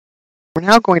We're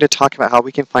now going to talk about how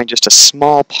we can find just a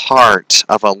small part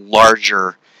of a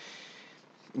larger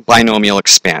binomial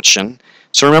expansion.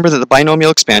 So remember that the binomial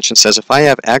expansion says if I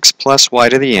have x plus y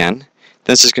to the n,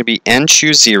 this is going to be n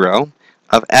choose 0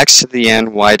 of x to the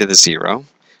n y to the 0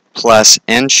 plus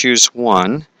n choose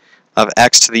 1 of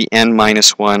x to the n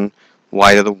minus 1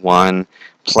 y to the 1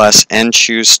 plus n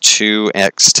choose 2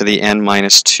 x to the n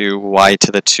minus 2 y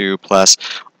to the 2 plus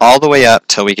all the way up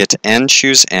till we get to n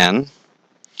choose n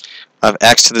of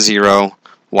x to the 0,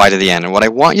 y to the n. And what I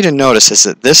want you to notice is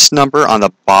that this number on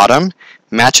the bottom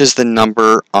matches the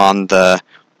number on the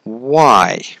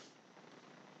y.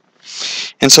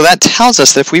 And so that tells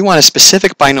us that if we want a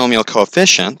specific binomial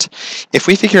coefficient, if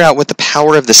we figure out what the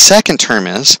power of the second term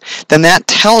is, then that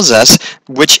tells us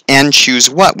which n choose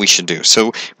what we should do.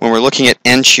 So when we're looking at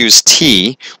n choose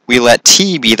t, we let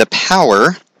t be the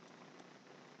power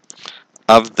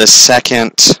of the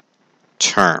second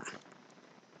term.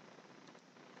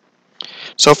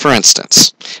 So for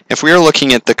instance, if we are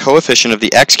looking at the coefficient of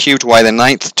the x cubed y to the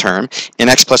 9th term in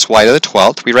x plus y to the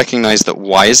 12th, we recognize that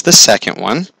y is the second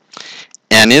one,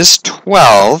 n is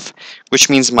 12, which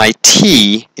means my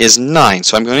t is 9.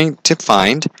 So I'm going to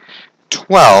find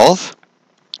 12,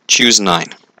 choose 9,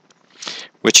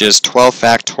 which is 12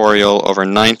 factorial over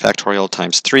 9 factorial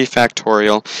times 3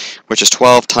 factorial, which is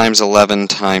 12 times 11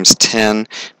 times 10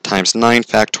 times 9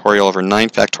 factorial over 9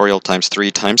 factorial times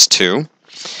 3 times 2,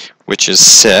 which is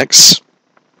 6,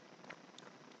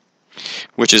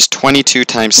 which is 22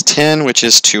 times 10, which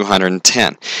is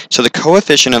 210. So the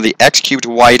coefficient of the x cubed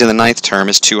y to the 9th term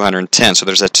is 210. So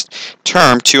there's a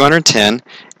term, 210,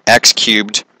 x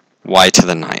cubed y to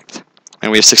the 9th. And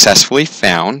we have successfully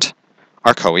found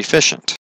our coefficient.